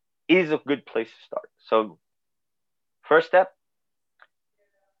is a good place to start. So first step,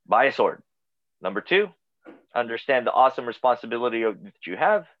 buy a sword. Number two, understand the awesome responsibility that you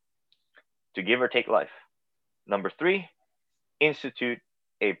have to give or take life. Number three, institute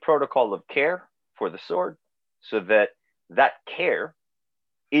a protocol of care for the sword so that that care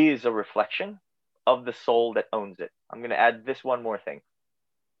is a reflection of the soul that owns it. I'm going to add this one more thing.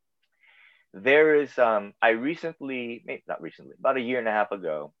 There is, I recently, maybe not recently, about a year and a half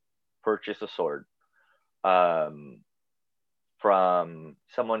ago, purchased a sword from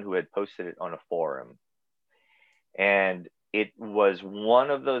someone who had posted it on a forum. And it was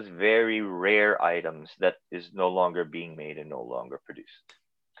one of those very rare items that is no longer being made and no longer produced.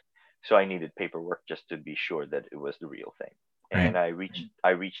 So I needed paperwork just to be sure that it was the real thing. And I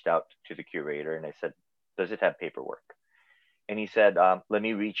reached out to the curator and I said, does it have paperwork? And he said, let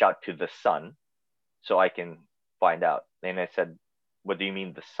me reach out to the son so I can find out. And I said, what do you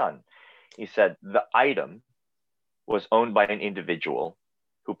mean the son? He said, the item was owned by an individual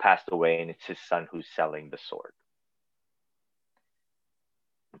who passed away and it's his son who's selling the sword.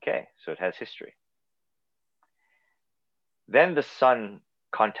 Okay, so it has history. Then the son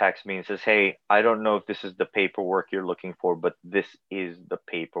contacts me and says, hey, I don't know if this is the paperwork you're looking for, but this is the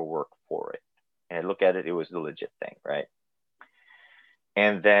paperwork for it. And I look at it, it was the legit thing, right?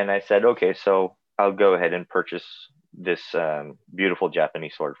 And then I said, okay, so I'll go ahead and purchase this beautiful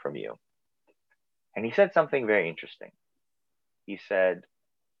Japanese sword from you. And he said something very interesting. He said,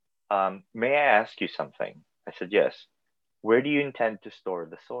 may I ask you something? I said, yes. Where do you intend to store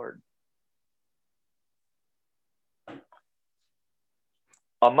the sword?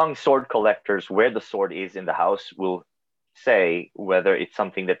 among sword collectors, where the sword is in the house will say whether it's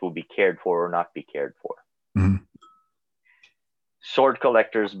something that will be cared for or not be cared for. Mhm. Sword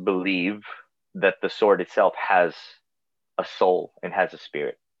collectors believe that the sword itself has a soul and has a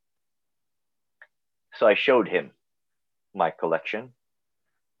spirit. So I showed him my collection.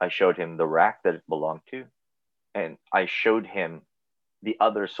 I showed him the rack that it belonged to. And I showed him the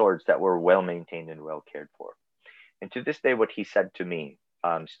other swords that were well maintained and well cared for. And to this day, what he said to me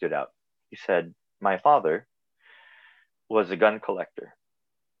stood out. He said, my father was a gun collector.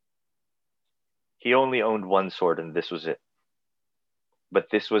 He only owned one sword, and this was it. But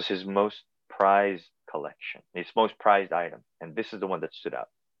this was his most prized collection, his most prized item. And this is the one that stood out.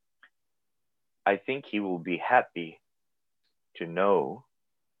 I think he will be happy to know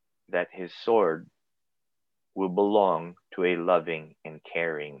that his sword will belong to a loving and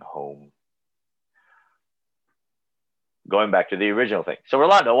caring home. Going back to the original thing. So,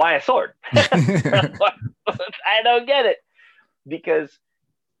 Rolando, why a sword? I don't get it. Because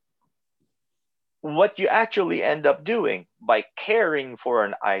what you actually end up doing by caring for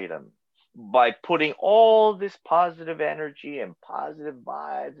an item, by putting all this positive energy and positive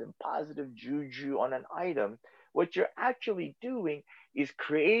vibes and positive juju on an item, what you're actually doing is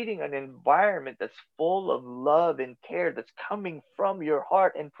creating an environment that's full of love and care that's coming from your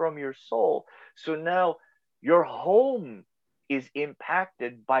heart and from your soul. So now your home is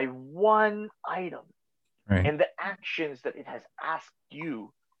impacted by one item, Right. and the actions that it has asked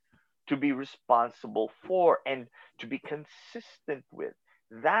you to be responsible for and to be consistent with.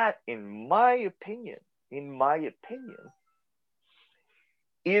 That, in my opinion,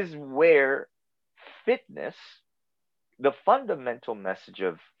 is where fitness, the fundamental message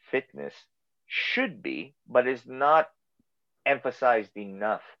of fitness, should be, but is not emphasized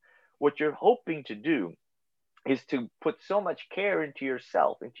enough. What you're hoping to do is to put so much care into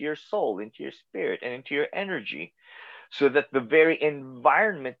yourself, into your soul, into your spirit, and into your energy, so that the very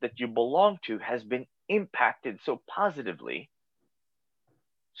environment that you belong to has been impacted so positively,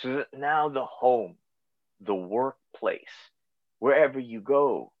 so that now the home, the workplace, wherever you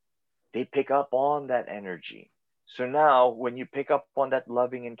go, they pick up on that energy. So now when you pick up on that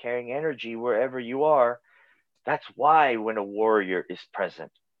loving and caring energy wherever you are, that's why when a warrior is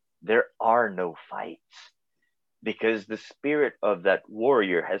present, there are no fights, because the spirit of that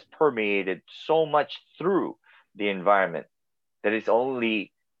warrior has permeated so much through the environment that it's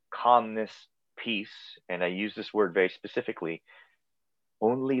only calmness, peace, and I use this word very specifically,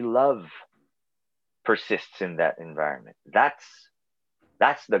 only love persists in that environment. That's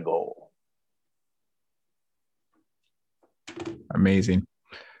the goal. Amazing.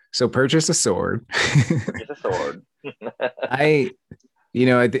 So purchase a sword. Purchase a sword. I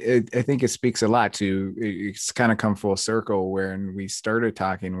think it speaks a lot to, it's kind of come full circle. When we started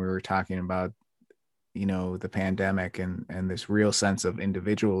talking, we were talking about, the pandemic and this real sense of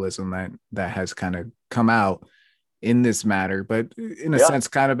individualism that has kind of come out in this matter, but in a sense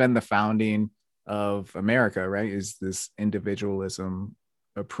kind of been the founding of America, right? Is this individualism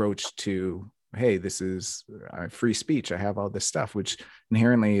approach to, hey, this is free speech. I have all this stuff, which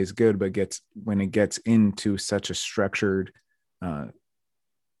inherently is good, but when it gets into such a structure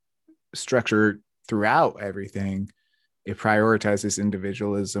throughout everything, it prioritizes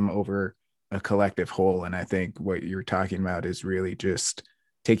individualism over a collective whole. And I think what you're talking about is really just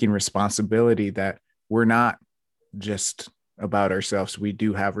taking responsibility that we're not just about ourselves. We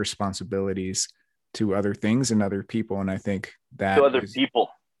do have responsibilities to other things and other people. And I think that to other people,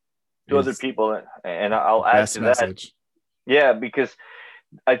 and I'll add to message. That. Yeah, because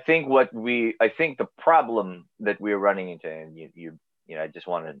I think the problem that we're running into, and I just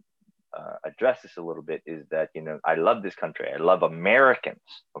want to address this a little bit, is that I love this country. I love Americans.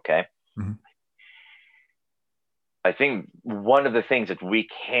 Okay. Mm-hmm. I think one of the things that we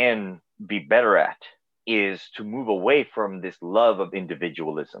can be better at is to move away from this love of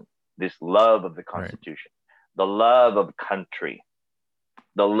individualism, this love of the Constitution, the love of country,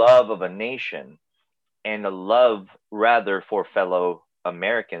 the love of a nation, and a love rather for fellow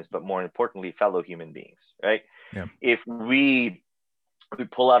Americans, but more importantly, fellow human beings, right? Yeah. If we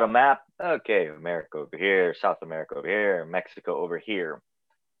pull out a map, okay, America over here, South America over here, Mexico over here,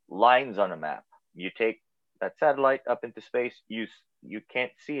 lines on a map. You take that satellite up into space, you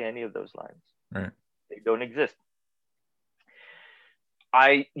can't see any of those lines. Right. They don't exist.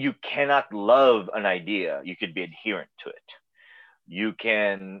 You cannot love an idea. You could be adherent to it. You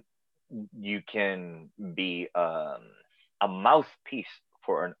can be a mouthpiece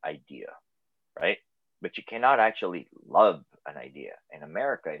for an idea, right? But you cannot actually love an idea. And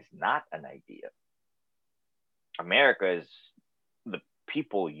America is not an idea. America is the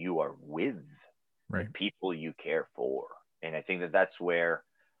people you are with, Right. the people you care for. And I think that that's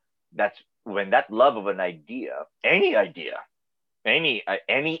when that love of an idea, any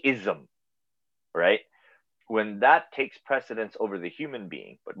ism, right? When that takes precedence over the human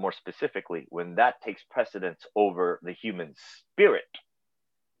being, but more specifically, when that takes precedence over the human spirit,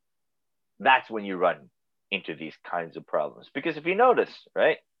 that's when you run into these kinds of problems. Because if you notice,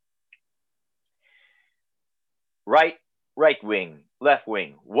 right wing, left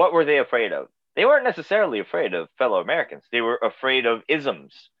wing, what were they afraid of? They weren't necessarily afraid of fellow Americans. They were afraid of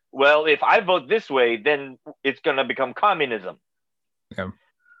isms. Well, if I vote this way, then it's going to become communism. Yeah.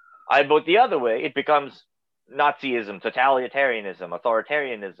 I vote the other way, it becomes Nazism, totalitarianism,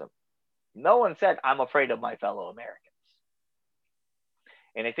 authoritarianism. No one said, I'm afraid of my fellow Americans.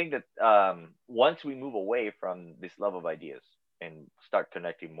 And I think that once we move away from this love of ideas and start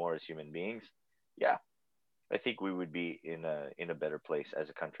connecting more as human beings, yeah, I think we would be in a better place as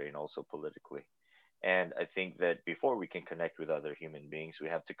a country and also politically. And I think that before we can connect with other human beings, we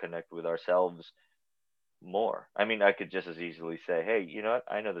have to connect with ourselves more. I mean, I could just as easily say, hey, you know what?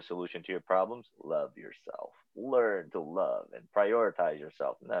 I know the solution to your problems. Love yourself. Learn to love and prioritize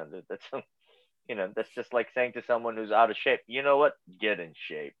yourself. No, that's that's just like saying to someone who's out of shape, you know what? Get in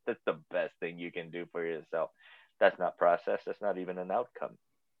shape. That's the best thing you can do for yourself. That's not process. That's not even an outcome.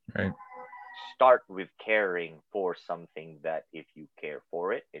 Right. Start with caring for something that if you care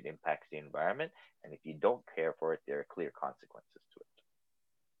for it, it impacts the environment. And if you don't care for it, there are clear consequences to it.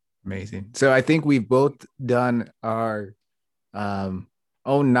 Amazing. So I think we've both done our own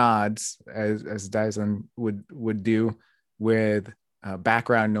nods as Dyson would do with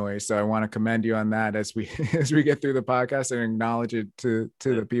background noise. So I want to commend you on that as we get through the podcast and acknowledge it to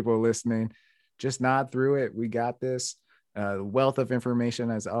the people listening. Just nod through it. We got this. Wealth of information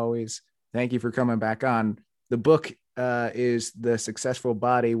as always. Thank you for coming back on. The book is The Successful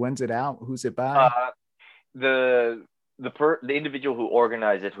Body. When's it out? Who's it by? The individual who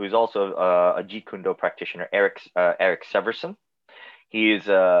organized it, who is also a Jeet Kune Do practitioner, Eric Severson. He's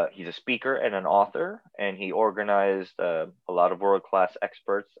a speaker and an author, and he organized a lot of world-class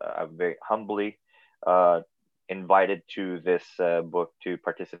experts. I'm very humbly invited to this book to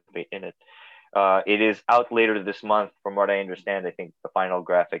participate in it. It is out later this month, from what I understand. I think the final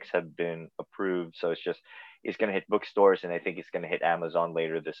graphics have been approved, so it's going to hit bookstores, and I think it's going to hit Amazon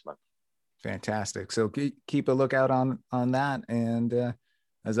later this month. Fantastic. So keep a lookout on that. And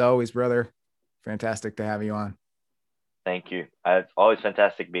as always, brother, fantastic to have you on. Thank you. It's always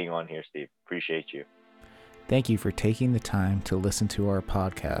fantastic being on here, Steve. Appreciate you. Thank you for taking the time to listen to our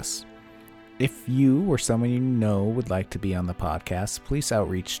podcast. If you or someone you know would like to be on the podcast, please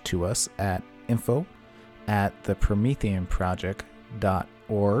outreach to us at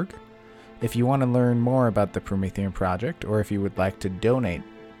info@theprometheanproject.org. If you want to learn more about the Promethean Project, or if you would like to donate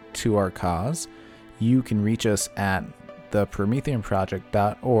to our cause, you can reach us at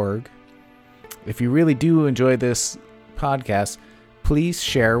theprometheanproject.org. If you really do enjoy this podcast, please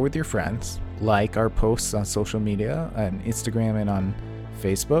share with your friends, like our posts on social media, on Instagram and on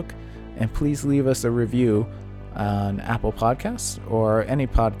Facebook, and please leave us a review on Apple Podcasts or any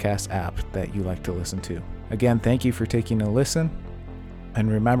podcast app that you like to listen to. Again, thank you for taking a listen, and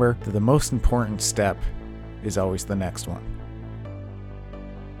remember that the most important step is always the next one.